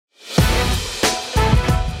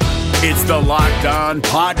It's the Locked On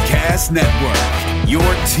Podcast Network, your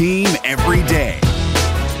team every day.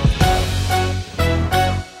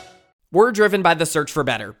 We're driven by the search for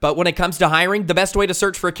better, but when it comes to hiring, the best way to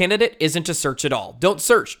search for a candidate isn't to search at all. Don't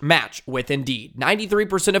search, match with Indeed.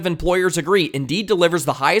 93% of employers agree Indeed delivers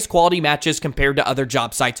the highest quality matches compared to other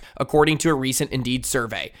job sites, according to a recent Indeed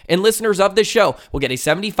survey. And listeners of this show will get a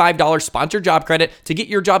 $75 sponsored job credit to get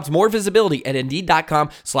your jobs more visibility at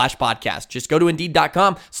Indeed.com/podcast. Just go to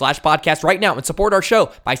Indeed.com/podcast right now and support our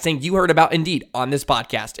show by saying you heard about Indeed on this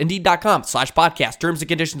podcast. Indeed.com/podcast. Terms and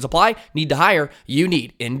conditions apply. Need to hire? You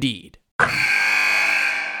need Indeed.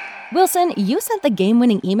 Wilson, you sent the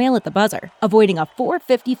game-winning email at the buzzer, avoiding a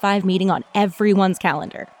 4:55 meeting on everyone's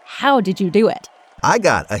calendar. How did you do it? I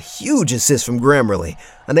got a huge assist from Grammarly,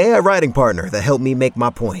 an AI writing partner that helped me make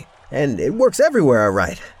my point. And it works everywhere I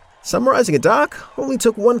write. Summarizing a doc only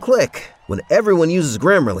took one click. When everyone uses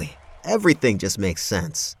Grammarly, everything just makes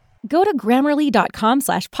sense. Go to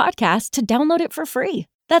Grammarly.com/podcast to download it for free.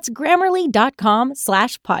 That's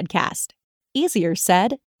Grammarly.com/podcast. Easier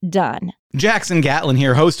said, done. Jackson Gatlin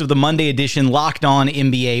here, host of the Monday edition Locked On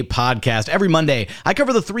NBA podcast. Every Monday, I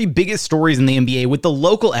cover the three biggest stories in the NBA with the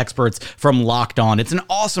local experts from Locked On. It's an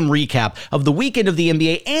awesome recap of the weekend of the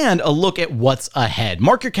NBA and a look at what's ahead.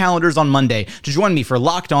 Mark your calendars on Monday to join me for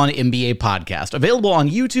Locked On NBA podcast, available on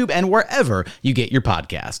YouTube and wherever you get your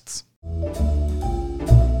podcasts.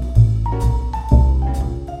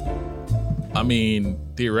 I mean,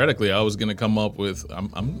 theoretically, I was going to come up with,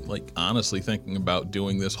 I'm like honestly thinking about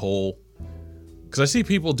doing this whole, because I see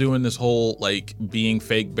people doing this whole like being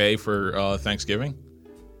fake bae for Thanksgiving.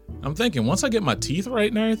 I'm thinking once I get my teeth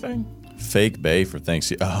right and everything. Fake bae for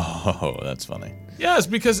Thanksgiving. Oh, that's funny. Yes,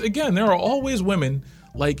 because again, there are always women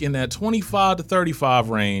like in that 25 to 35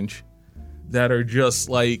 range that are just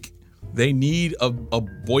like, they need a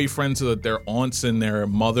boyfriend so that their aunts and their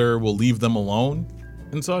mother will leave them alone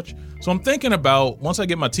and such. So I'm thinking about once I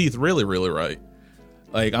get my teeth really, really right,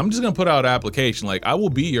 like I'm just going to put out an application. Like I will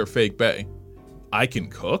be your fake bae. I can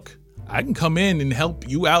cook. I can come in and help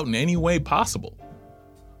you out in any way possible.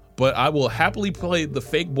 But I will happily play the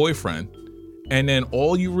fake boyfriend. And then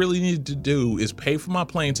all you really need to do is pay for my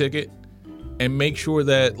plane ticket and make sure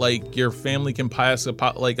that like your family can pass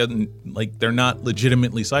like they're not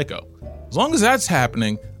legitimately psycho. As long as that's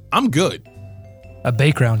happening, I'm good. A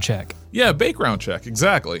background check. Yeah, background check.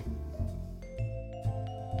 Exactly.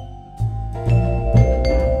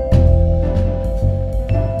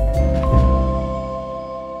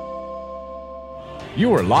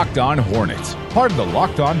 You are Locked On Hornets, part of the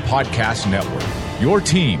Locked On Podcast Network. Your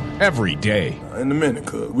team every day. In a minute,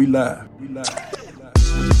 cuz we live.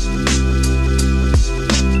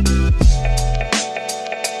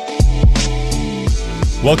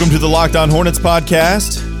 Welcome to the Locked On Hornets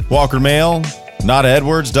podcast. Walker Mail, Nada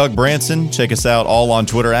Edwards, Doug Branson. Check us out all on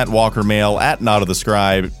Twitter at Walker Mail, at Nada the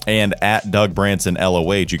Scribe, and at Doug Branson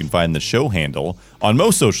LOH. You can find the show handle on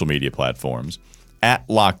most social media platforms at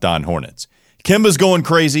Locked On Hornets. Kemba's going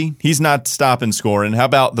crazy. He's not stopping scoring. How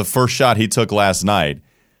about the first shot he took last night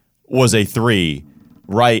was a three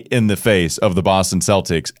right in the face of the Boston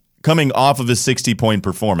Celtics coming off of his 60-point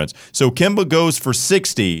performance. So Kemba goes for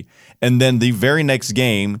 60, and then the very next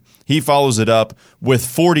game, he follows it up with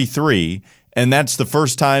 43, and that's the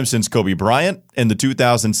first time since Kobe Bryant in the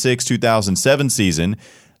 2006-2007 season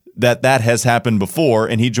that has happened before,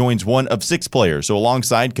 and he joins one of six players. So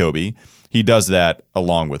alongside Kobe, he does that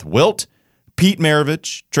along with Wilt, Pete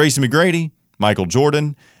Maravich, Tracy McGrady, Michael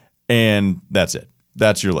Jordan, and that's it.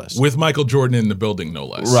 That's your list. With Michael Jordan in the building, no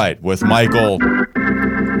less. Right, with Michael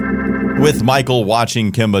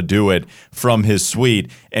watching Kemba do it from his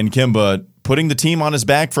suite, and Kemba putting the team on his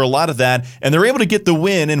back for a lot of that, and they're able to get the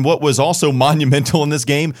win. And what was also monumental in this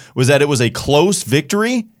game was that it was a close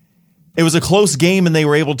victory. It was a close game, and they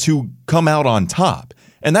were able to come out on top.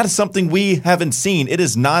 And that is something we haven't seen. It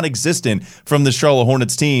is non-existent from the Charlotte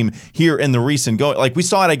Hornets team here in the recent going. Like, we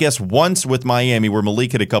saw it, I guess, once with Miami where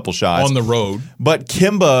Malik hit a couple shots. On the road. But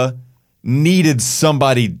Kemba needed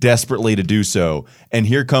somebody desperately to do so. And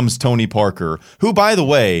here comes Tony Parker, who, by the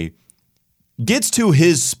way, gets to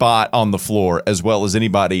his spot on the floor as well as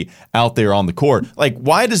anybody out there on the court. Like,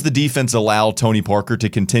 why does the defense allow Tony Parker to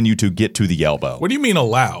continue to get to the elbow? What do you mean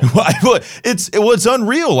allow? It's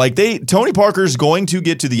unreal. Like, Tony Parker's going to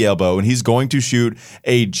get to the elbow, and he's going to shoot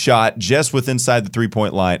a shot just within inside the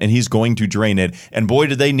three-point line, and he's going to drain it. And boy,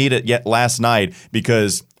 did they need it yet last night,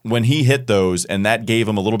 because when he hit those, and that gave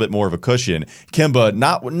him a little bit more of a cushion, Kemba,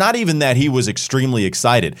 not even that he was extremely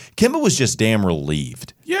excited. Kemba was just damn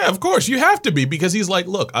relieved. Yeah, of course. You have to be, because he's like,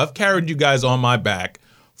 look, I've carried you guys on my back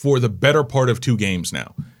for the better part of 2 games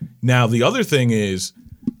now. Now, the other thing is,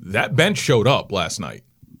 that bench showed up last night.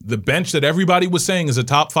 The bench that everybody was saying is a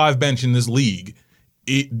top 5 bench in this league,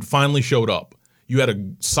 it finally showed up. You had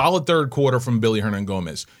a solid third quarter from Billy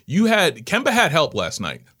Hernangomez. Kemba had help last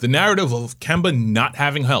night. The narrative of Kemba not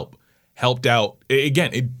having help helped out.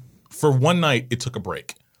 Again, for one night, it took a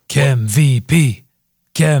break. Chem VP.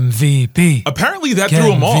 Apparently that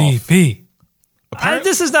threw him off. VP.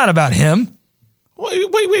 This is not about him.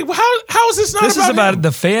 Wait. How is this not about him? This is about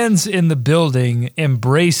the fans in the building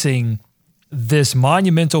embracing this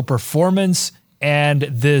monumental performance and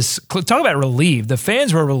this. Talk about relieved. The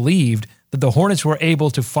fans were relieved that the Hornets were able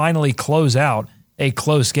to finally close out a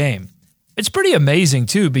close game. It's pretty amazing,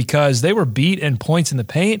 too, because they were beat in points in the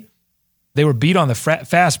paint. They were beat on the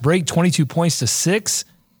fast break, 22 points to 6.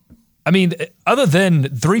 I mean, other than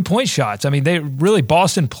 3-point shots, I mean,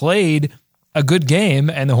 Boston played a good game,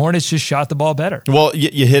 and the Hornets just shot the ball better. Well,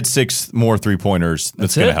 you hit 6 more 3-pointers.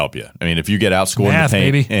 That's going to help you. I mean, if you get outscored in the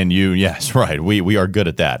paint, baby. And yes, right, we are good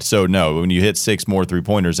at that. So no, when you hit 6 more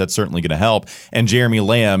 3-pointers, that's certainly going to help. And Jeremy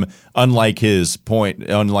Lamb, unlike his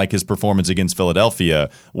performance against Philadelphia,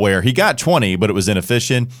 where he got 20, but it was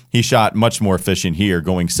inefficient, he shot much more efficient here,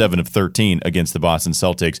 going 7 of 13 against the Boston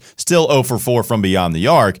Celtics. Still 0 for 4 from beyond the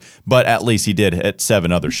arc, but at least he did hit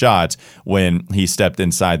 7 other shots when he stepped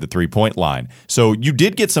inside the 3-point line. So you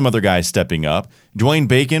did get some other guys stepping up. Dwayne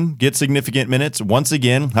Bacon gets significant minutes once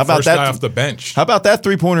again. How about First that? Guy off the bench. How about that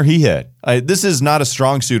 3-pointer he hit? This is not a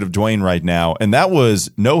strong suit of Dwayne right now, and that was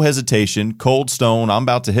no hesitation. Cold stone. I'm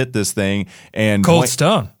about to hit this thing. And Cold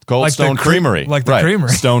Stone. Cold like Stone Creamery. Like the creamery.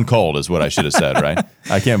 Stone cold is what I should have said, right?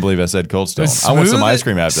 I can't believe I said Cold Stone. I want some ice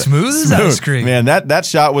cream after. Smooth as ice cream. Man, that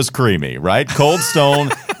shot was creamy, right? Cold Stone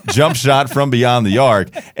jump shot from beyond the arc,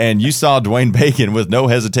 and you saw Dwayne Bacon with no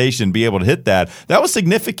hesitation be able to hit that. That was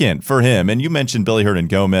significant for him. And you mentioned Billy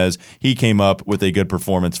Hernangomez. He came up with a good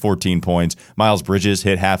performance, 14 points. Miles Bridges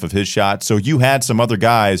hit half of his shot. So you had some other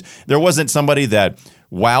guys. There wasn't somebody that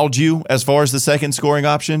wowed you as far as the second scoring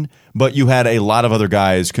option, but you had a lot of other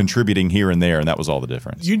guys contributing here and there, and that was all the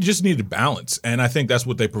difference. You just needed balance, and I think that's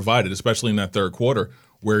what they provided, especially in that third quarter,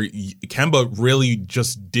 where Kemba really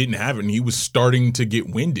just didn't have it, and he was starting to get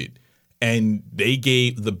winded. And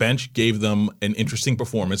the bench gave them an interesting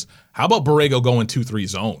performance. How about Borrego going 2-3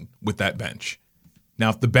 zone with that bench? Now,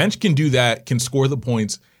 if the bench can do that, can score the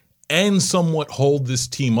points, and somewhat hold this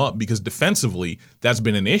team up, because defensively that's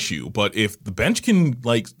been an issue. But if the bench can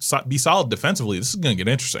be solid defensively, this is going to get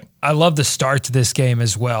interesting. I love the start to this game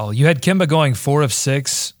as well. You had Kemba going 4 of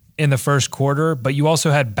 6 in the first quarter, but you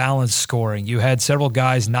also had balanced scoring. You had several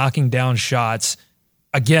guys knocking down shots.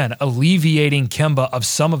 Again, alleviating Kemba of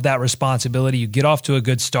some of that responsibility. You get off to a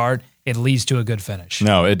good start, it leads to a good finish.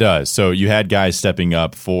 No, it does. So you had guys stepping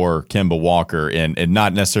up for Kemba Walker, and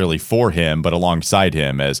not necessarily for him, but alongside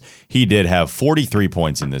him, as he did have 43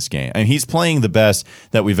 points in this game. And he's playing the best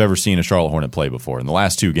that we've ever seen a Charlotte Hornet play before in the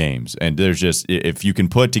last 2 games. And there's just, if you can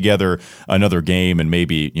put together another game and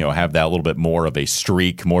maybe, have that a little bit more of a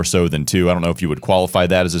streak, more so than 2. I don't know if you would qualify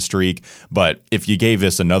that as a streak, but if you gave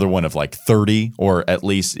us another one of 30, or at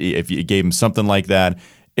least if you gave him something like that,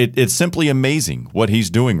 it's simply amazing what he's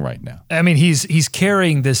doing right now. I mean, he's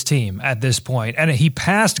carrying this team at this point, and he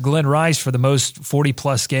passed Glenn Rice for the most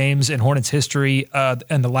 40-plus games in Hornets history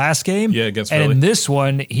in the last game. Yeah, against Philly. And in this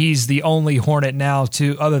one, he's the only Hornet now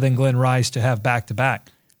other than Glenn Rice, to have back-to-back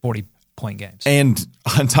 40-point games. And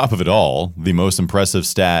on top of it all, the most impressive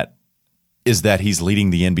stat is that he's leading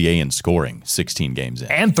the NBA in scoring 16 games in.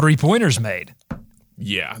 And 3-pointers made.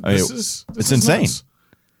 Yeah, it's insane. Nuts.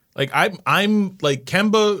 I'm like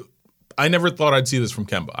Kemba. I never thought I'd see this from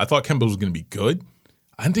Kemba. I thought Kemba was going to be good.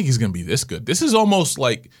 I didn't think he's going to be this good. This is almost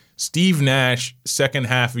like Steve Nash second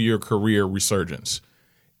half of your career resurgence.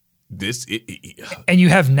 And you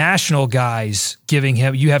have national guys giving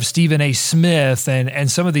him. You have Stephen A. Smith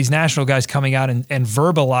and some of these national guys coming out and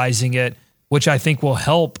verbalizing it, which I think will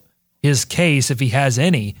help his case, if he has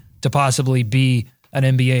any, to possibly be an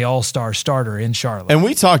NBA All-Star starter in Charlotte. And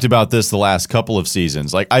we talked about this the last couple of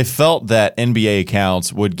seasons. I felt that NBA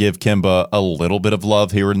accounts would give Kemba a little bit of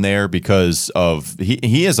love here and there because of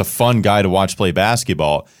he is a fun guy to watch play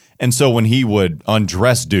basketball. And so when he would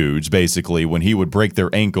undress dudes, basically, when he would break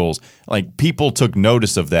their ankles, people took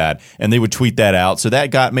notice of that and they would tweet that out. So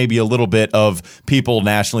that got maybe a little bit of people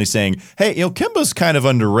nationally saying, hey, Kemba's kind of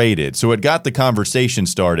underrated. So it got the conversation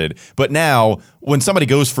started. But now when somebody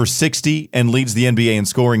goes for 60 and leads the NBA in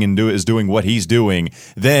scoring and is doing what he's doing,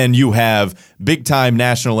 then you have big-time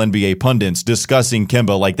national NBA pundits discussing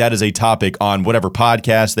Kemba like that is a topic on whatever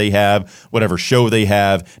podcast they have, whatever show they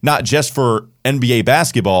have, not just for NBA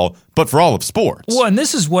basketball, but for all of sports. Well, and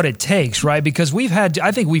this is what it takes, right? Because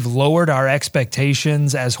I think we've lowered our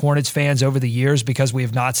expectations as Hornets fans over the years because we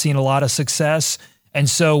have not seen a lot of success. And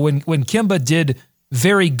so when Kemba did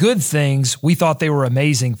very good things, we thought they were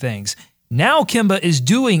amazing things. Now Kemba is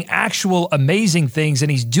doing actual amazing things, and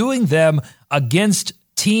he's doing them against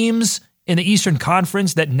teams in the Eastern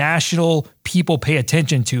Conference that national people pay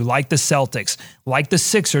attention to, like the Celtics, like the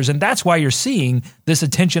Sixers, and that's why you're seeing this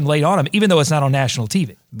attention laid on him, even though it's not on national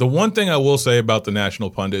TV. The one thing I will say about the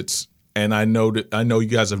national pundits, and I know you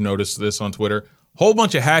guys have noticed this on Twitter, whole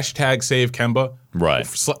bunch of hashtag save Kemba, right?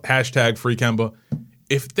 Hashtag free Kemba.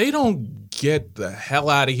 If they don't get the hell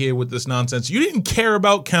out of here with this nonsense, you didn't care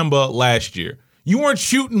about Kemba last year. You weren't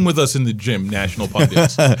shooting with us in the gym, national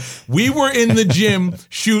pundits. We were in the gym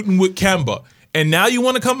shooting with Kemba. And now you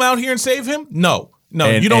want to come out here and save him? No,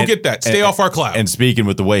 you don't get that. Stay off our cloud. And speaking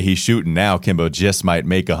with the way he's shooting now, Kemba just might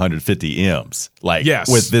make 150 M's. Like,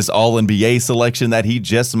 yes. With this All-NBA selection that he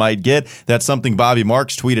just might get, that's something Bobby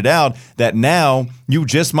Marks tweeted out, that now you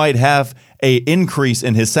just might have a increase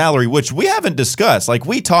in his salary, which we haven't discussed. Like,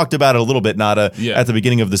 we talked about it a little bit, Nada, at the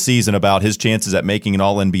beginning of the season about his chances at making an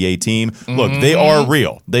All-NBA team. Look, they are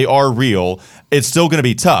real. They are real. It's still going to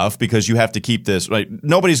be tough because you have to keep this, right?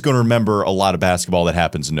 Nobody's going to remember a lot of basketball that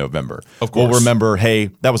happens in November. Of course. We'll remember, hey,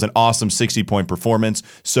 that was an awesome 60-point performance.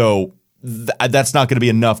 So that's not going to be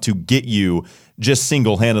enough to get you just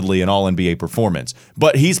single-handedly an All-NBA performance.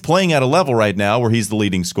 But he's playing at a level right now where he's the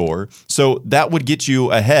leading scorer. So that would get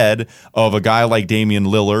you ahead of a guy like Damian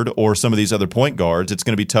Lillard or some of these other point guards. It's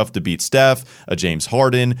going to be tough to beat Steph, a James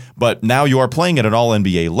Harden. But now you are playing at an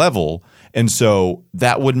All-NBA level. And so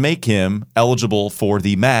that would make him eligible for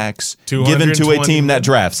the max given to a team that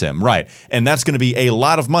drafts him. Right. And that's going to be a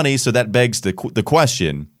lot of money. So that begs the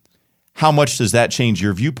question, how much does that change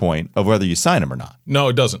your viewpoint of whether you sign him or not? No,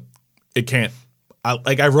 it doesn't. It can't.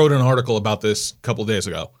 I wrote an article about this a couple days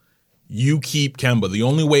ago. You keep Kemba. The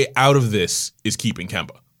only way out of this is keeping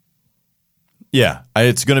Kemba. Yeah,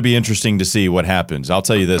 it's going to be interesting to see what happens. I'll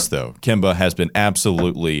tell you this, though. Kemba has been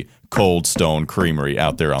absolutely Cold Stone Creamery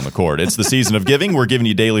out there on the court. It's the season of giving. We're giving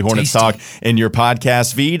you daily Hornets talk in your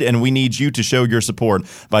podcast feed, and we need you to show your support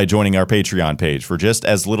by joining our Patreon page. For just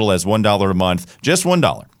as little as $1 a month, just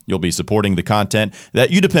 $1, you'll be supporting the content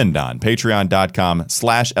that you depend on.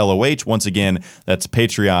 Patreon.com/LOH. Once again, that's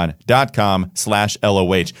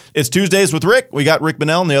Patreon.com/LOH. It's Tuesdays with Rick. We got Rick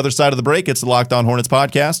Bonnell on the other side of the break. It's the Locked On Hornets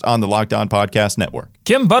podcast on the Locked On Podcast Network.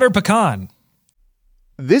 Kim Butter Pecan.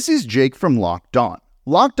 This is Jake from Locked On.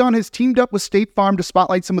 Locked On has teamed up with State Farm to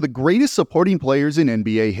spotlight some of the greatest supporting players in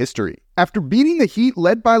NBA history. After beating the Heat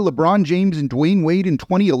led by LeBron James and Dwayne Wade in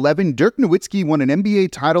 2011, Dirk Nowitzki won an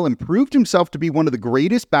NBA title and proved himself to be one of the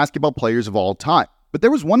greatest basketball players of all time. But there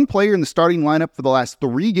was one player in the starting lineup for the last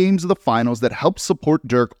 3 games of the finals that helped support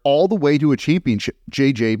Dirk all the way to a championship,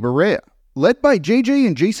 JJ Barea. Led by JJ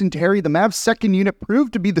and Jason Terry, the Mavs' second unit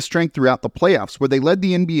proved to be the strength throughout the playoffs, where they led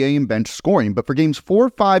the NBA in bench scoring. But for games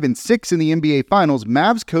 4, 5, and 6 in the NBA Finals,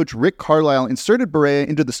 Mavs coach Rick Carlisle inserted Barea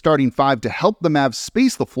into the starting 5 to help the Mavs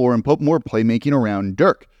space the floor and put more playmaking around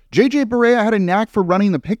Dirk. JJ Barea had a knack for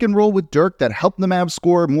running the pick and roll with Dirk that helped the Mavs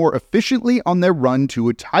score more efficiently on their run to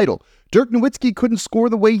a title. Dirk Nowitzki couldn't score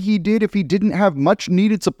the way he did if he didn't have much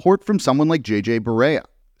needed support from someone like JJ Barea.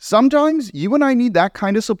 Sometimes you and I need that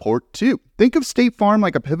kind of support too. Think of State Farm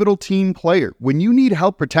like a pivotal team player. When you need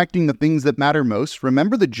help protecting the things that matter most,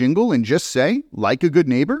 remember the jingle and just say, like a good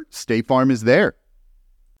neighbor, State Farm is there.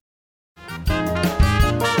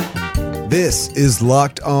 This is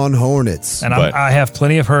Locked On Hornets. And I have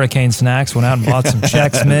plenty of hurricane snacks. Went out and bought some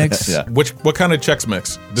Chex Mix. Yeah. What kind of Chex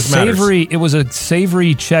Mix? This savory. matters. It was a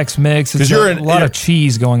savory Chex Mix. It's a lot of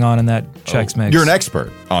cheese going on in that Chex Mix. You're an expert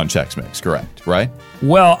on Chex Mix, correct? Right?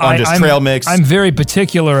 Well, I'm trail mix. I'm very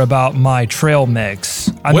particular about my trail mix.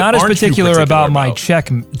 I'm not as particular about my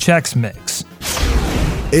Chex Mix.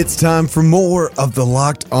 It's time for more of the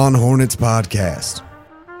Locked On Hornets podcast.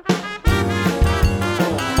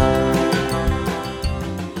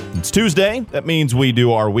 It's Tuesday. That means we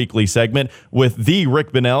do our weekly segment with the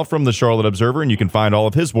Rick Bonnell from the Charlotte Observer, and you can find all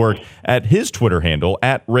of his work at his Twitter handle,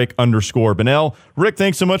 @Rick_Bonnell. Rick,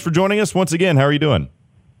 thanks so much for joining us once again. How are you doing?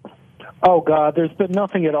 Oh, God, there's been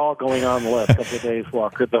nothing at all going on the last couple of days,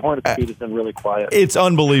 Walker. The Hornets beat has been really quiet. It's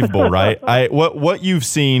unbelievable, right? What you've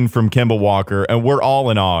seen from Kemba Walker, and we're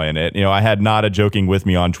all in awe in it. I had Nada joking with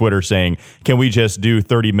me on Twitter saying, can we just do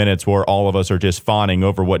 30 minutes where all of us are just fawning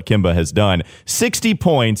over what Kemba has done? 60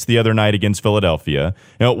 points the other night against Philadelphia.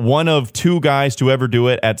 One of 2 guys to ever do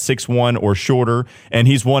it at 6'1" or shorter, and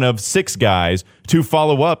he's one of 6 guys to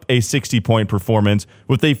follow up a 60-point performance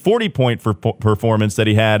with a 40-point performance that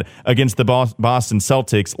he had against the Boston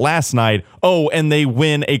Celtics last night. Oh, and they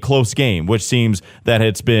win a close game, which seems that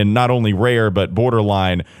it's been not only rare but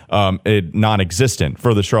borderline non-existent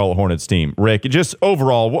for the Charlotte Hornets team. Rick, just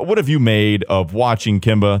overall, what have you made of watching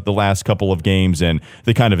Kemba the last couple of games and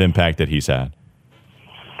the kind of impact that he's had?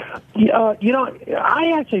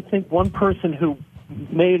 I actually think one person who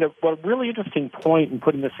made a really interesting point in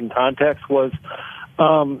putting this in context was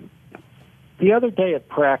the other day at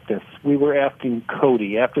practice, we were asking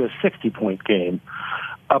Cody after a 60-point game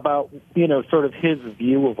about, sort of his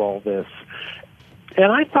view of all this.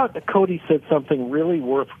 And I thought that Cody said something really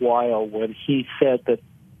worthwhile when he said that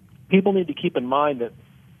people need to keep in mind that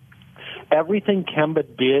everything Kemba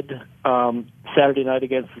did Saturday night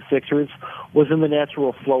against the Sixers was in the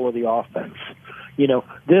natural flow of the offense.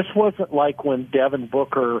 This wasn't like when Devin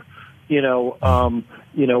Booker,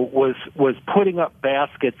 was putting up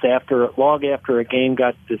baskets long after a game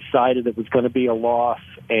got decided it was going to be a loss.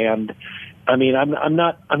 And I mean, I'm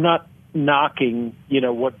not knocking,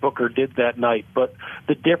 what Booker did that night, but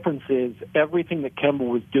the difference is everything that Kemba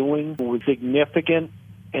was doing was significant.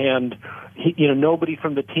 And nobody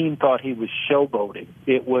from the team thought he was showboating.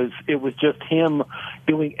 It was just him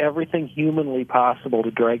doing everything humanly possible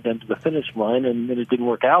to drag them to the finish line, and it didn't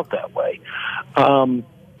work out that way.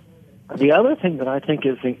 The other thing that I think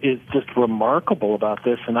is just remarkable about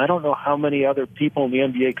this, and I don't know how many other people in the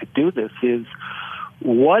NBA could do this, is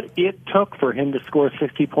what it took for him to score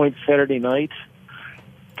 60 points Saturday night.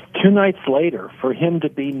 2 nights later, for him to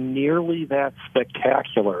be nearly that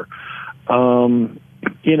spectacular.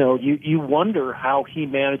 You wonder how he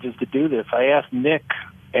manages to do this. I asked Nick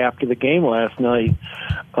after the game last night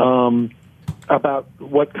about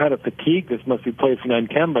what kind of fatigue this must be placing on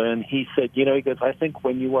Kemba, and he said, he goes, I think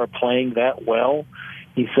when you are playing that well,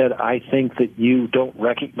 he said, I think that you don't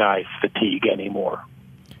recognize fatigue anymore.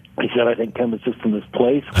 He said, I think Kemba's just in this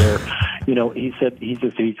place where, he said he's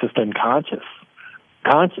just unconscious.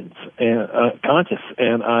 Conscious,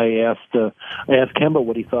 and I asked Kemba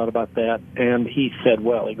what he thought about that, and he said,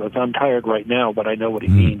 well, he goes, I'm tired right now, but I know what he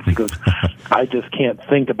means. He goes, I just can't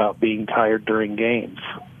think about being tired during games.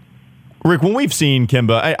 Rick, when we've seen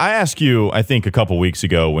Kemba, I asked you, I think a couple weeks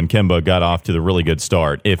ago when Kemba got off to the really good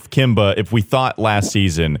start, if we thought last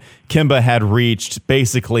season Kemba had reached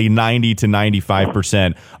basically 90 to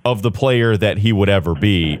 95% of the player that he would ever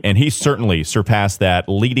be, and he's certainly surpassed that,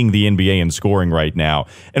 leading the NBA in scoring right now.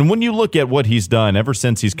 And when you look at what he's done ever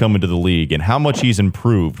since he's come into the league and how much he's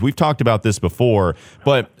improved, we've talked about this before,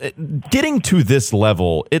 but getting to this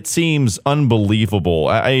level, it seems unbelievable.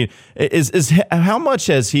 How much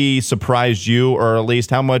has he surprised you, or at least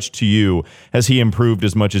how much to you has he improved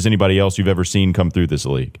as much as anybody else you've ever seen come through this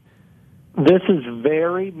league? This is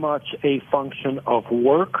very much a function of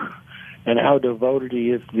work and how devoted he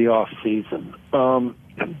is to the off season.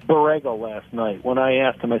 Borrego last night, when I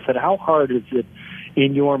asked him, I said, how hard is it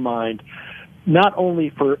in your mind, not only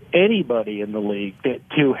for anybody in the league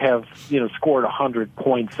to have scored 100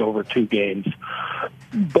 points over 2 games,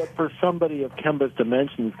 but for somebody of Kemba's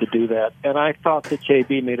dimensions to do that? And I thought that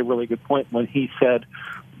JB made a really good point when he said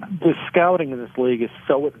the scouting in this league is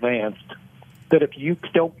so advanced that if you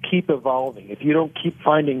don't keep evolving, if you don't keep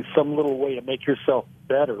finding some little way to make yourself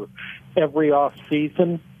better every off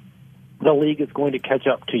season, the league is going to catch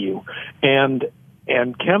up to you. And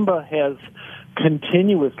Kemba has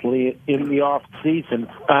continuously in the off season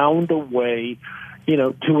found a way,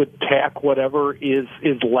 to attack whatever is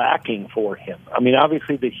lacking for him. I mean,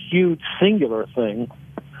 obviously the huge singular thing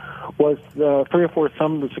was 3 or 4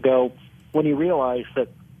 summers ago when he realized that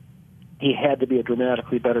he had to be a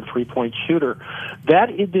dramatically better three-point shooter.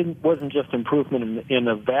 That wasn't just improvement in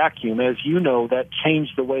a vacuum. As you know, that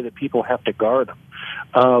changed the way that people have to guard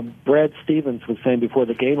him. Brad Stevens was saying before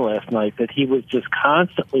the game last night that he was just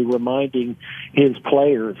constantly reminding his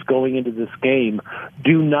players going into this game,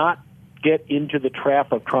 do not get into the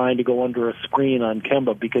trap of trying to go under a screen on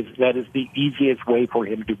Kemba, because that is the easiest way for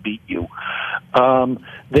him to beat you.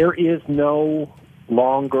 There is no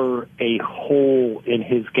longer a hole in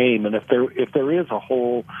his game, and if there is a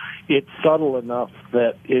hole, it's subtle enough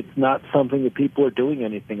that it's not something that people are doing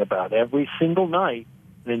anything about. Every single night,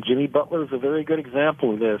 and Jimmy Butler is a very good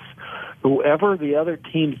example of this, whoever the other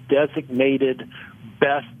team's designated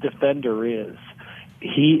best defender is,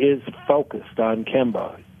 he is focused on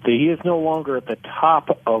Kemba. He is no longer at the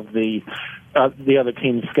top of the other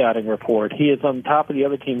team's scouting report. He is on top of the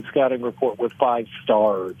other team's scouting report with 5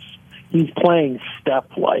 stars. He's playing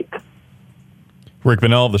Steph-like. Rick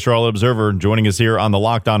Bonnell of the Charlotte Observer joining us here on the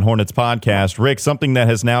Locked On Hornets podcast. Rick, something that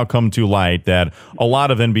has now come to light that a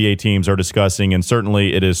lot of NBA teams are discussing, and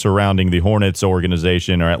certainly it is surrounding the Hornets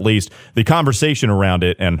organization, or at least the conversation around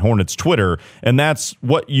it and Hornets Twitter, and that's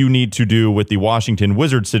what you need to do with the Washington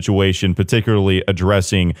Wizards situation, particularly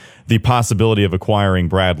addressing the possibility of acquiring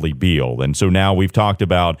Bradley Beal. And so now we've talked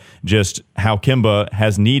about just how Kemba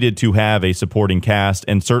has needed to have a supporting cast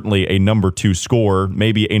and certainly a number 2 scorer,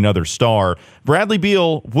 maybe another star. Bradley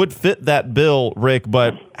Beal would fit that bill, Rick,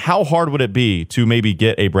 but how hard would it be to maybe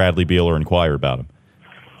get a Bradley Beal or inquire about him?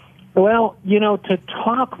 Well, to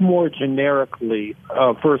talk more generically,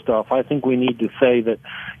 first off, I think we need to say that,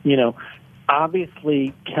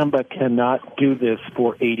 obviously Kemba cannot do this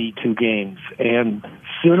for 82 games. And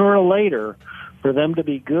sooner or later, for them to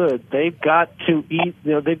be good, they've got to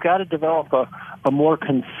they've got to develop a more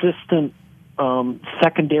consistent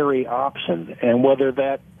secondary option. And whether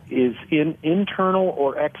that is internal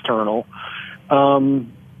or external, we'll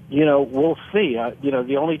see.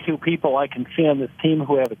 The only 2 people I can see on this team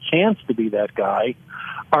who have a chance to be that guy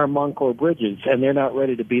are Monk or Bridges, and they're not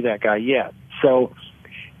ready to be that guy yet. So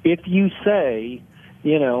if you say,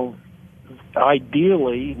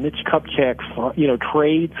 ideally, Mitch Kupchak,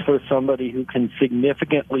 trades for somebody who can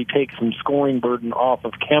significantly take some scoring burden off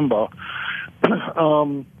of Kemba,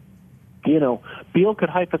 Beal could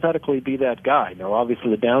hypothetically be that guy. Now, obviously,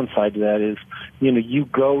 the downside to that is, you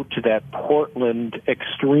go to that Portland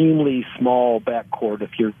extremely small backcourt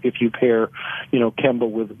if you pair, Kemba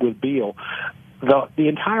with Beal. The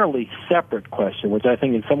entirely separate question, which I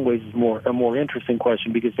think in some ways is a more interesting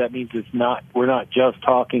question, because that means we're not just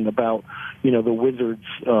talking about the Wizards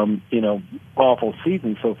awful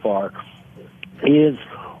season so far, is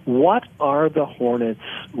what are the Hornets'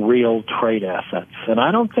 real trade assets? And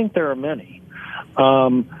I don't think there are many.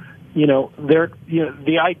 The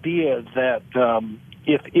idea that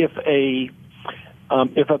if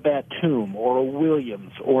a Batum or a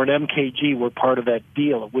Williams or an MKG were part of that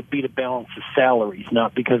deal, it would be to balance the salaries,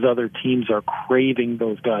 not because other teams are craving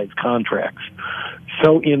those guys' contracts.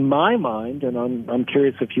 So in my mind, and I'm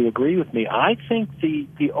curious if you agree with me, I think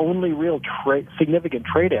the only real significant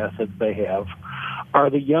trade assets they have are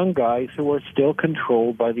the young guys who are still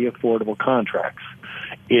controlled by the affordable contracts.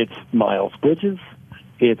 It's Miles Bridges,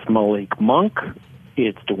 it's Malik Monk,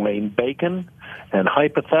 it's Dwayne Bacon, and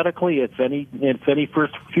hypothetically, it's any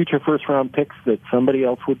future first-round picks that somebody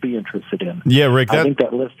else would be interested in. Yeah, Rick, I think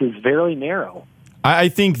that list is very narrow. I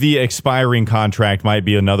think the expiring contract might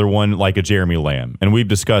be another one, like a Jeremy Lamb, and we've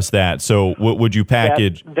discussed that. So would you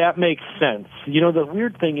package? That makes sense. The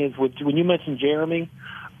weird thing is, when you mentioned Jeremy,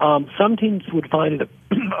 some teams would find it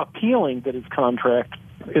appealing that his contract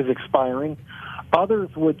is expiring. Others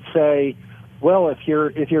would say, well, if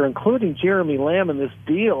you're including Jeremy Lamb in this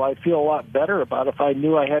deal, I feel a lot better about if I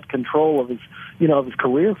knew I had control of his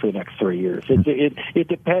career for the next 3 years. It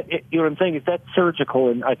depends. You know what I'm saying? Is that surgical?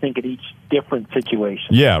 And I think at each different situation.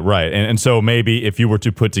 Yeah, right. And so maybe if you were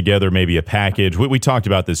to put together maybe a package, we talked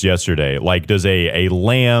about this yesterday. Like, does a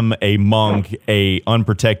Lamb, a Monk, a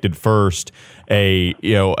unprotected first,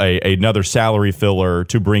 another salary filler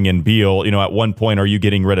to bring in Beal? At one point, are you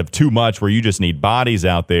getting rid of too much where you just need bodies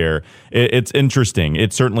out there? It's interesting.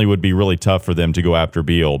 It certainly would be really tough for them to go after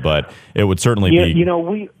Beal, but it would certainly be.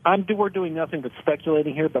 We're doing nothing but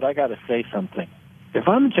speculating here, but I got to say something. If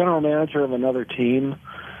I'm the general manager of another team,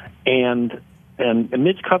 and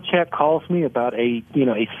Mitch Kupchak calls me about a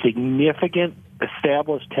significant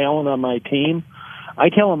established talent on my team, I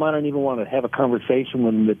tell him I don't even want to have a conversation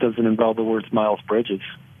with him that doesn't involve the words Miles Bridges.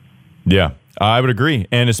 Yeah, I would agree.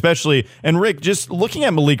 And Rick, just looking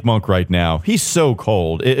at Malik Monk right now, he's so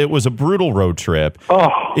cold. It was a brutal road trip. Oh.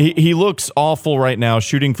 He looks awful right now,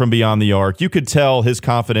 shooting from beyond the arc. You could tell his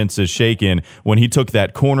confidence is shaken when he took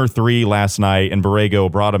that corner 3 last night and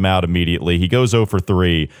Borrego brought him out immediately. He goes 0 for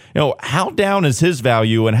 3. How down is his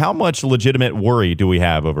value, and how much legitimate worry do we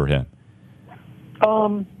have over him?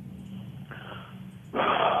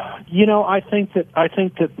 I think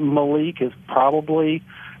that Malik is probably.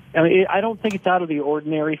 I don't think it's out of the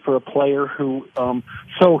ordinary for a player who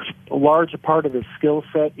so large a part of his skill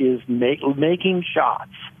set is making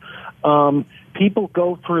shots. People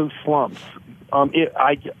go through slumps.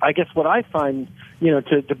 I guess what I find,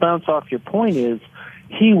 to bounce off your point is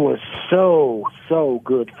he was so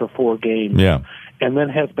good for 4 games. Yeah. and then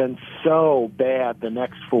has been so bad the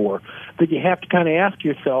next 4 that you have to kind of ask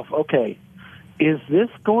yourself, okay, is this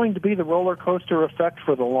going to be the roller coaster effect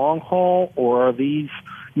for the long haul, or are these,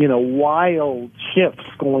 wild shifts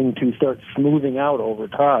going to start smoothing out over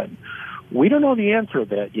time? We don't know the answer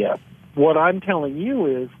to that yet. What I'm telling you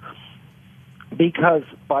is, because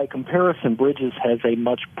by comparison, Bridges has a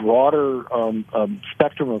much broader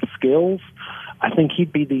spectrum of skills, I think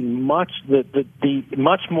he'd be the much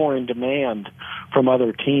more in demand from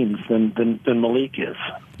other teams than Malik is.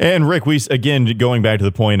 And Rick, going back to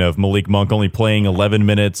the point of Malik Monk only playing 11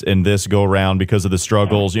 minutes in this go-around because of the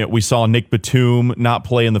struggles. We saw Nick Batum not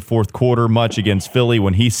play in the fourth quarter much against Philly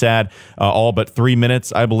when he sat all but 3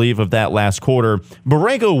 minutes, I believe, of that last quarter.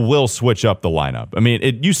 Borrego will switch up the lineup. I mean,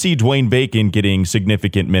 you see Dwayne Bacon getting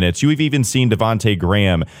significant minutes. You've even seen Devontae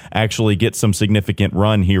Graham actually get some significant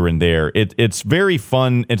run here and there. It's very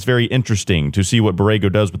fun. It's very interesting to see what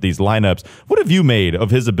Borrego does with these lineups. What have you made of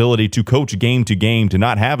his ability to coach game to game, to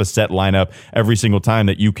not have a set lineup every single time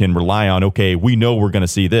that you can rely on, okay, we know we're going to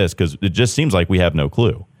see this, because it just seems like we have no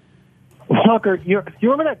clue? Walker, you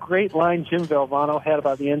remember that great line Jim Valvano had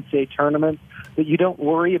about the NCAA tournament, that you don't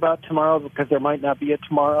worry about tomorrow because there might not be a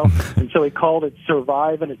tomorrow, and so he called it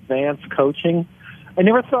survive and advance coaching? I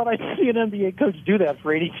never thought I'd see an NBA coach do that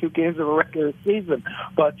for 82 games of a regular season,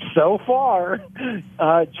 but so far,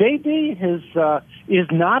 JB is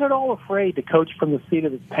not at all afraid to coach from the seat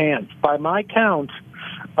of his pants. By my count,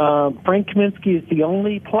 Frank Kaminsky is the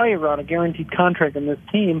only player on a guaranteed contract in this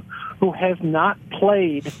team who has not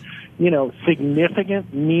played,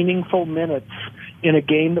 significant, meaningful minutes in a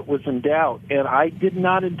game that was in doubt, and I did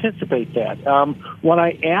not anticipate that. When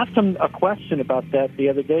I asked him a question about that the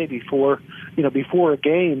other day before a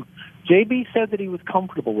game, JB said that he was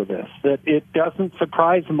comfortable with this, that it doesn't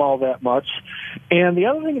surprise him all that much. And the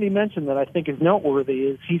other thing that he mentioned that I think is noteworthy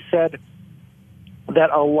is he said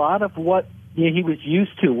that a lot of what he was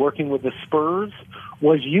used to working with the Spurs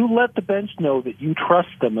was you let the bench know that you trust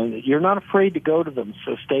them and that you're not afraid to go to them,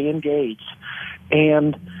 so stay engaged.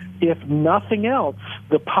 And if nothing else,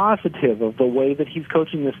 the positive of the way that he's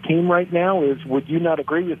coaching this team right now is, would you not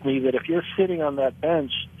agree with me that if you're sitting on that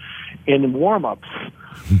bench in warm-ups,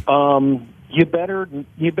 you better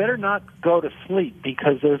not go to sleep,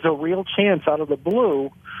 because there's a real chance out of the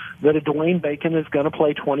blue that a Dwayne Bacon is going to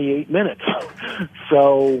play 28 minutes.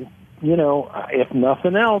 So, if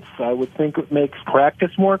nothing else, I would think it makes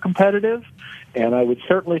practice more competitive, and I would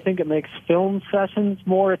certainly think it makes film sessions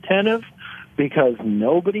more attentive, because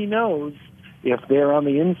nobody knows if they're on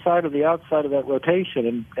the inside or the outside of that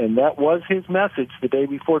rotation, and that was his message the day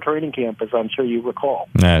before training camp, as I'm sure you recall.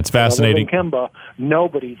 Yeah, it's fascinating. Other than Kemba,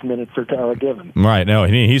 nobody's minutes are given. Right. No,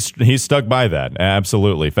 he's stuck by that.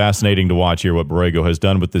 Absolutely. Fascinating to watch here what Borrego has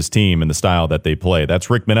done with this team and the style that they play.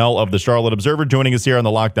 That's Rick Minnell of the Charlotte Observer joining us here on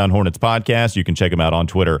the Locked On Hornets podcast. You can check him out on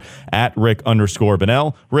Twitter at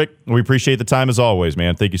Rick_Minnell. Rick, we appreciate the time as always,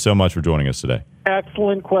 man. Thank you so much for joining us today.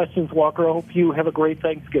 Excellent questions, Walker. I hope you have a great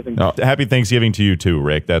Thanksgiving. Happy Thanksgiving to you too,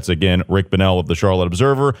 Rick. That's, again, Rick Minnell of the Charlotte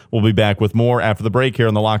Observer. We'll be back with more after the break here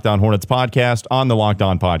on the Locked On Hornets podcast on the Locked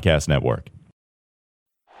On Podcast Network.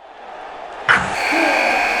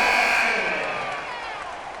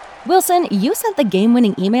 Wilson, you sent the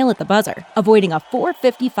game-winning email at the buzzer, avoiding a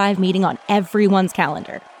 4:55 meeting on everyone's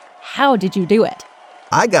calendar. How did you do it?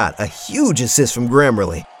 I got a huge assist from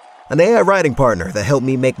Grammarly, an AI writing partner that helped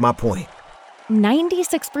me make my point.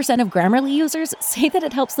 96% of Grammarly users say that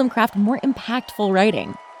it helps them craft more impactful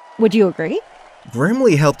writing. Would you agree?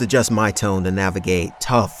 Grammarly helped adjust my tone to navigate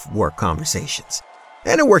tough work conversations.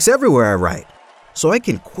 And it works everywhere I write, so I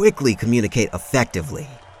can quickly communicate effectively.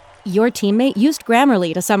 Your teammate used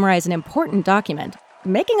Grammarly to summarize an important document,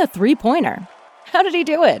 making a 3-pointer. How did he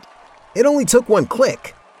do it? It only took one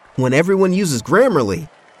click. When everyone uses Grammarly,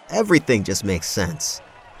 everything just makes sense.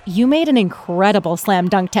 You made an incredible slam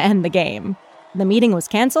dunk to end the game. The meeting was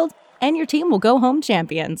canceled, and your team will go home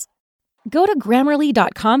champions. Go to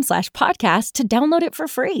Grammarly.com/podcast to download it for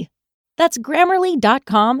free. That's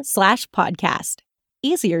Grammarly.com/podcast.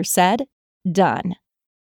 Easier said, done.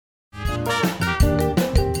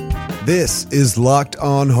 This is Locked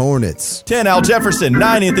On Hornets. 10, Al Jefferson.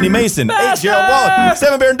 9, Anthony Mason. 8, Gerald Wallace.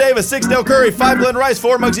 7, Baron Davis. 6, Dale Curry. 5, Glenn Rice.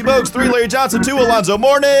 4, Muggsy Bogues. 3, Larry Johnson. 2, Alonzo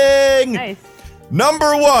Mourning. Nice.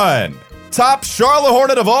 Number 1, top Charlotte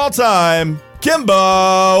Hornet of all time,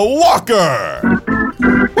 Kemba Walker.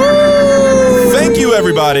 Woo! Thank you,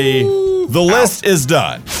 everybody. The list is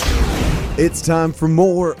done. It's time for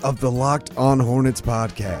more of the Locked On Hornets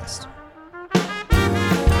podcast.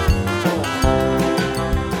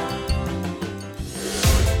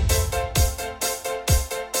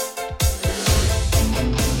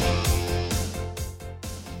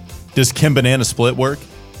 Does Kim Banana Split work?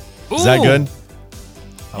 Is Ooh. that good?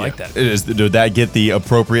 I like that. Did that get the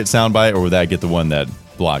appropriate soundbite, or would that get the one that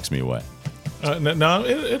blocks me away? No,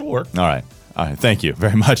 it'll work. All right. Thank you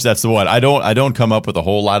very much. That's the one. I don't come up with a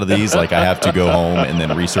whole lot of these. Like, I have to go home and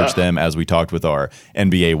then research them, as we talked with our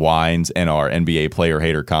NBA wines and our NBA player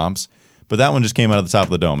hater comps. But that one just came out of the top of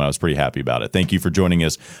the dome, and I was pretty happy about it. Thank you for joining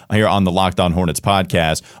us here on the Locked On Hornets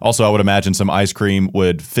podcast. Also, I would imagine some ice cream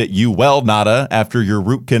would fit you well, Nada, after your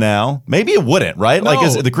root canal. Maybe it wouldn't, right? No. Like,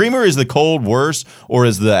 is the creamer, is the cold worse, or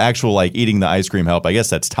is the actual, like, eating the ice cream help? I guess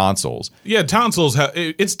that's tonsils. Yeah, tonsils.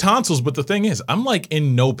 It's tonsils, but the thing is, I'm like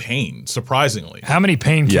in no pain, surprisingly. How many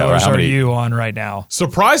painkillers are you on right now?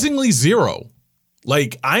 Surprisingly, 0.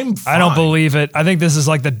 Like, I'm fine. I don't believe it. I think this is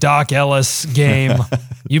like the Doc Ellis game.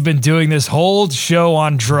 You've been doing this whole show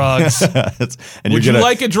on drugs. Would you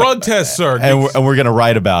like a drug test, sir? And we're going to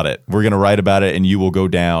write about it. We're going to write about it, and you will go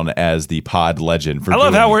down as the pod legend. I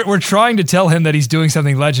love how we're trying to tell him that he's doing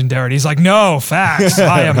something legendary. And he's like, no, facts.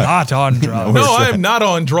 I am not on drugs. No, I am not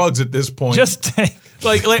on drugs at this point. Just take,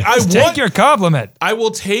 take your compliment. I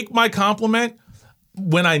will take my compliment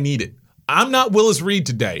when I need it. I'm not Willis Reed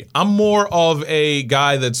today. I'm more of a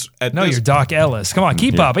guy that's at No, you're Doc Ellis. Come on,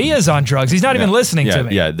 keep up. He is on drugs. He's not even listening to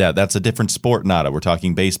me. Yeah, that's a different sport, Nada. We're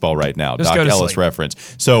talking baseball right now. Just Doc go to Ellis sleep.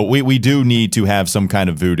 reference. So we do need to have some kind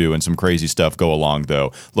of voodoo and some crazy stuff go along,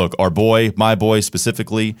 though. Look, my boy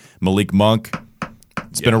specifically, Malik Monk,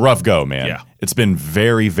 it's been a rough go, man. Yeah. It's been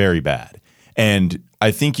very, very bad. And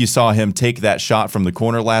I think you saw him take that shot from the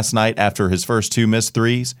corner last night after his first 2 missed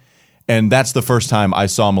threes. And that's the first time I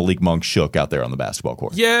saw Malik Monk shook out there on the basketball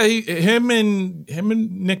court. Yeah, him and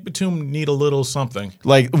Nick Batum need a little something.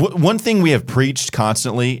 Like, one thing we have preached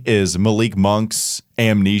constantly is Malik Monk's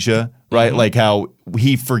amnesia, right? Mm-hmm. Like how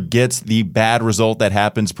he forgets the bad result that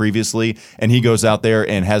happens previously, and he goes out there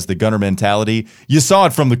and has the gunner mentality. You saw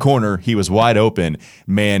it from the corner. He was wide open.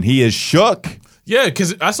 Man, he is shook. Yeah,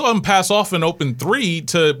 because I saw him pass off an open 3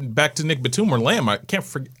 back to Nick Batum or Lamb. I can't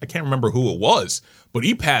remember who it was, but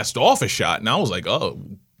he passed off a shot, and I was like, oh,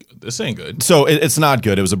 this ain't good. So it's not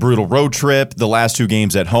good. It was a brutal road trip. The last 2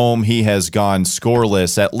 games at home, he has gone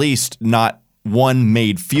scoreless, at least not one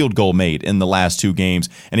field goal made in the last 2 games,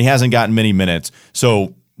 and he hasn't gotten many minutes.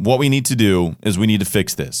 So what we need to do is we need to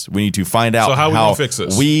fix this. We need to find out how fix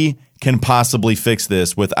this? We can possibly fix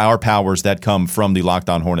this with our powers that come from the Locked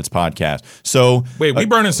On Hornets podcast. So wait, we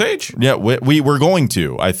burning sage? Yeah, we're going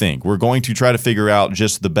to, I think. We're going to try to figure out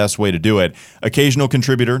just the best way to do it. Occasional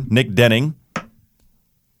contributor, Nick Denning,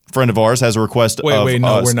 friend of ours, has a request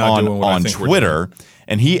on Twitter,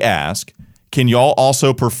 and he asked, can y'all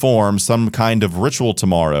also perform some kind of ritual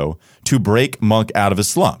tomorrow to break Monk out of his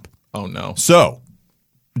slump? Oh, no. So,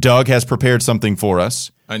 Doug has prepared something for us.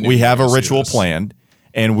 We have a ritual planned.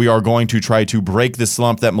 And we are going to try to break the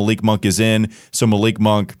slump that Malik Monk is in. So Malik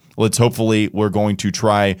Monk, we're going to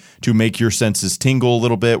try to make your senses tingle a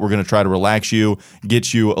little bit. We're going to try to relax you,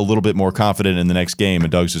 get you a little bit more confident in the next game,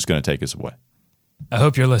 and Doug's just going to take us away. I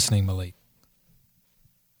hope you're listening, Malik.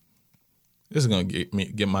 This is going to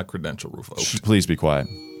get my credential revoked. Please be quiet.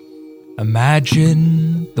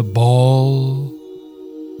 Imagine the ball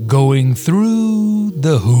going through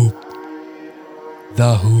the hoop.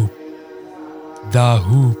 The hoop. The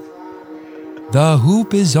hoop. The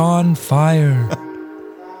hoop is on fire.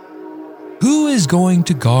 Who is going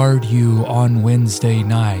to guard you on Wednesday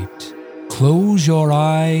night? Close your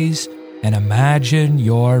eyes and imagine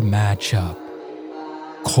your matchup.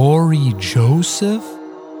 Corey Joseph?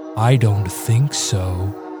 I don't think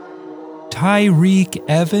so. Tyreek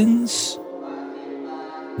Evans?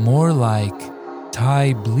 More like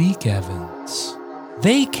Ty Bleak Evans.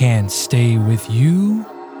 They can't stay with you.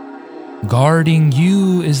 Guarding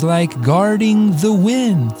you is like guarding the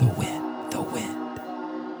wind. The wind, the wind.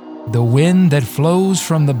 The wind that flows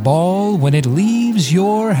from the ball when it leaves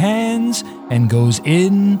your hands and goes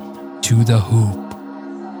in to the hoop.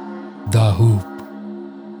 The hoop.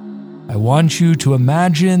 I want you to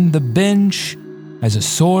imagine the bench as a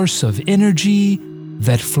source of energy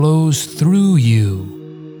that flows through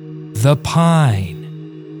you. The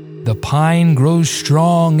pine. The pine grows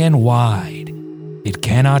strong and wide. It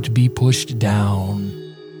cannot be pushed down,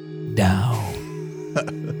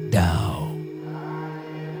 down, down.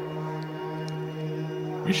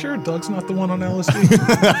 You sure Doug's not the one on LSD?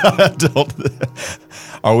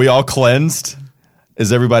 Are we all cleansed?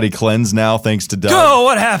 Is everybody cleansed now thanks to Doug? Oh,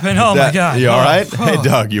 what happened? Oh, my God. You all right? Hey,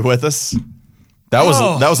 Doug, you with us? That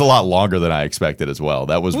was a lot longer than I expected as well.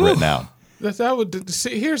 That was written out. Here's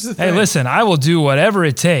the thing. Hey, listen, I will do whatever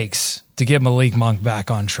it takes to get Malik Monk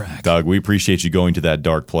back on track. Doug, we appreciate you going to that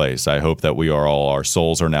dark place. I hope that our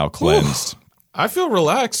souls are now cleansed. I feel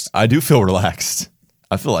relaxed. I do feel relaxed.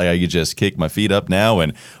 I feel like I could just kick my feet up now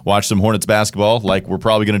and watch some Hornets basketball like we're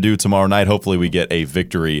probably going to do tomorrow night. Hopefully we get a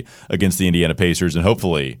victory against the Indiana Pacers. And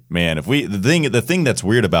hopefully, man, if we the thing that's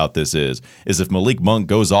weird about this is if Malik Monk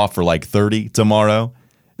goes off for like 30 tomorrow,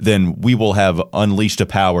 then we will have unleashed a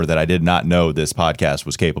power that I did not know this podcast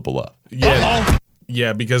was capable of. Yeah.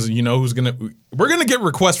 Yeah, because you know we're gonna get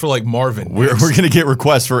requests for like Marvin. We're gonna get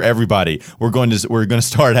requests for everybody. We're going to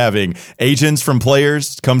start having agents from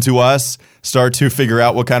players come to us, start to figure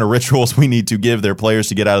out what kind of rituals we need to give their players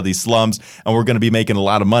to get out of these slums, and we're gonna be making a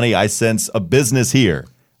lot of money. I sense a business here.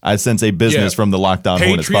 I sense a business from the Locked On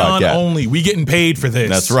Hornets podcast. Patreon only. We getting paid for this.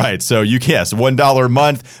 That's right. So $1 a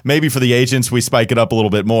month. Maybe for the agents, we spike it up a little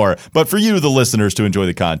bit more. But for you, the listeners, to enjoy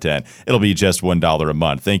the content, it'll be just $1 a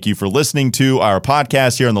month. Thank you for listening to our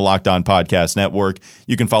podcast here on the Locked On Podcast Network.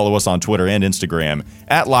 You can follow us on Twitter and Instagram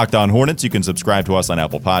at Locked On Hornets. You can subscribe to us on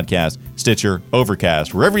Apple Podcasts, Stitcher,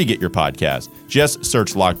 Overcast, wherever you get your podcast. Just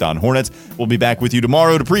search Locked On Hornets. We'll be back with you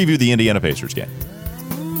tomorrow to preview the Indiana Pacers game.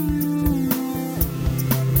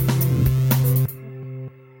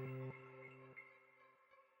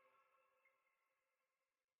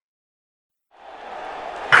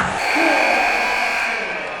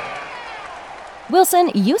 Wilson,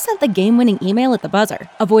 you sent the game-winning email at the buzzer,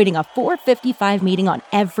 avoiding a 4:55 meeting on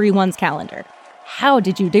everyone's calendar. How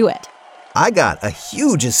did you do it? I got a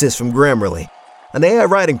huge assist from Grammarly, an AI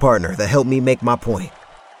writing partner that helped me make my point.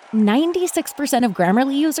 96% of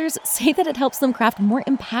Grammarly users say that it helps them craft more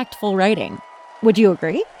impactful writing. Would you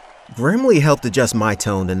agree? Grammarly helped adjust my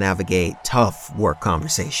tone to navigate tough work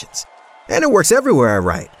conversations. And it works everywhere I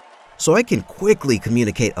write, so I can quickly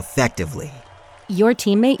communicate effectively. Your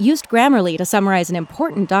teammate used Grammarly to summarize an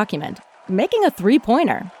important document, making a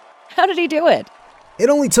 3-pointer. How did he do it? It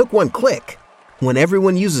only took one click. When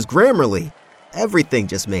everyone uses Grammarly, everything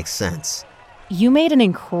just makes sense. You made an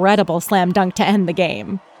incredible slam dunk to end the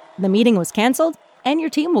game. The meeting was canceled, and your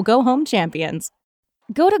team will go home champions.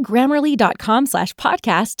 Go to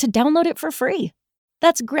Grammarly.com/podcast to download it for free.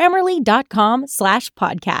 That's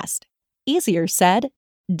Grammarly.com/podcast. Easier said,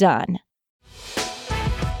 done.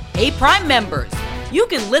 Hey, Prime members, you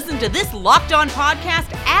can listen to this Locked On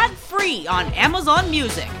podcast ad-free on Amazon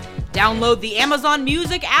Music. Download the Amazon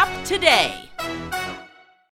Music app today.